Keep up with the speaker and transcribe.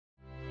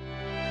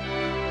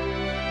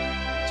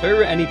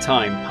Torah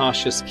Anytime,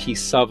 Parshas Ki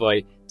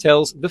Savai,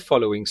 tells the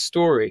following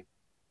story.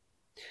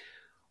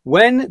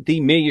 When the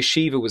Mir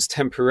Yeshiva was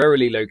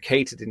temporarily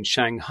located in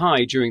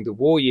Shanghai during the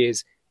war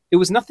years, it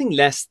was nothing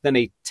less than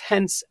a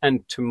tense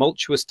and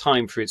tumultuous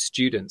time for its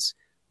students.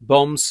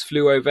 Bombs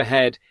flew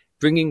overhead,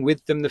 bringing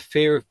with them the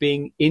fear of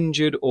being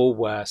injured or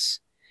worse.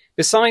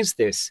 Besides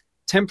this,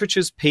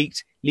 temperatures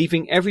peaked,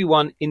 leaving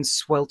everyone in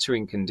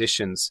sweltering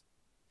conditions.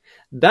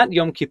 That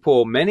Yom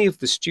Kippur, many of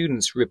the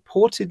students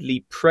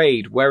reportedly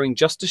prayed wearing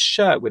just a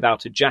shirt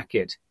without a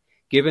jacket,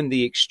 given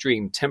the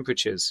extreme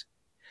temperatures.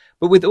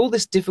 But with all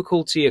this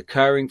difficulty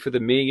occurring for the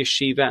Mir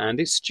Yeshiva and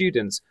its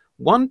students,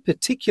 one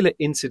particular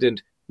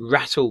incident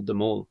rattled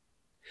them all.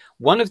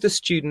 One of the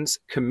students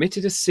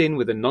committed a sin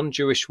with a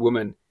non-Jewish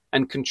woman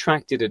and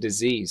contracted a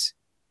disease.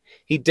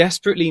 He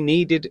desperately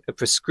needed a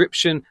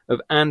prescription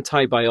of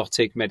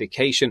antibiotic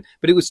medication,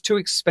 but it was too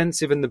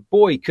expensive and the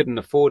boy couldn't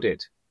afford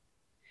it.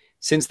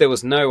 Since there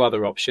was no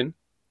other option,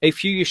 a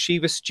few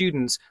yeshiva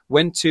students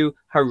went to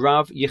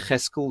Rav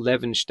Chaskel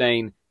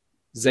Levenstein,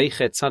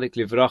 Zecher Tzadik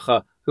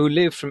Livracha, who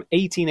lived from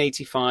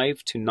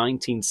 1885 to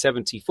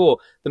 1974,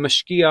 the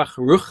Mashgiach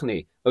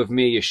Ruchni of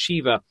Mir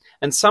Yeshiva,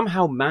 and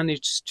somehow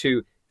managed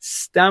to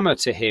stammer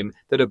to him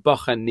that a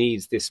Bochur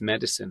needs this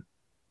medicine.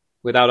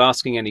 Without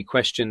asking any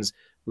questions,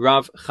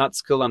 Rav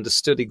Chaskel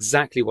understood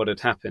exactly what had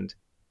happened.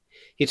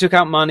 He took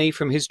out money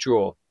from his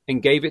drawer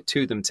and gave it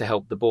to them to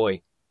help the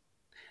boy.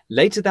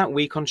 Later that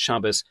week on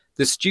Shabbos,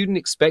 the student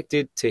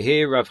expected to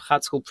hear Rav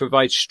Chaskel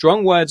provide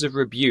strong words of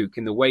rebuke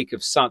in the wake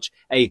of such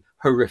a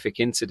horrific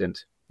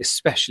incident,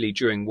 especially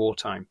during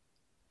wartime.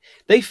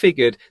 They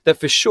figured that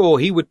for sure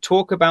he would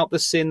talk about the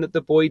sin that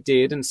the boy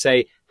did and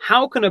say,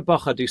 how can a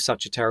Bochur do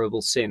such a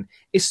terrible sin,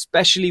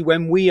 especially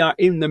when we are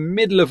in the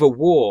middle of a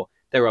war?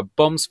 There are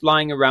bombs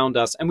flying around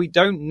us and we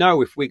don't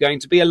know if we're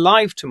going to be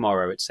alive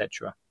tomorrow,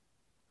 etc.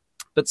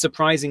 But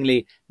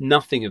surprisingly,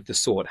 nothing of the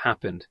sort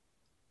happened.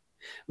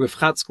 Rav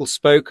Chaskel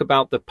spoke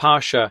about the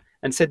Parsha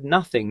and said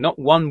nothing, not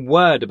one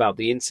word about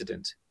the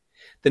incident.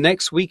 The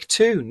next week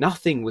too,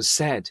 nothing was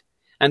said.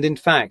 And in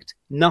fact,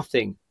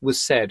 nothing was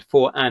said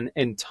for an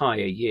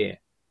entire year.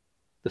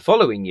 The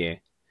following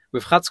year,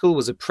 Rav Chaskel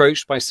was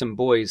approached by some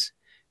boys.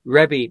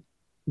 Rebbe,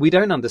 we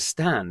don't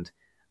understand.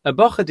 A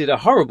Bochur did a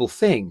horrible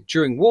thing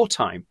during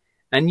wartime,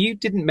 and you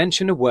didn't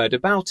mention a word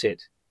about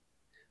it.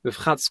 Rav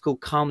Chaskel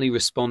calmly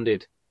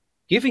responded,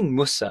 giving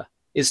Mussar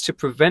is to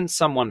prevent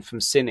someone from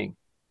sinning.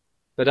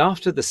 But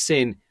after the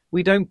sin,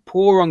 we don't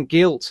pour on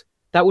guilt.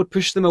 That would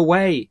push them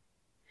away.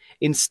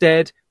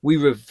 Instead, we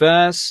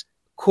reverse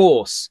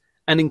course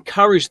and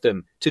encourage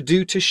them to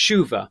do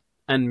teshuvah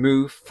and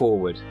move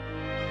forward.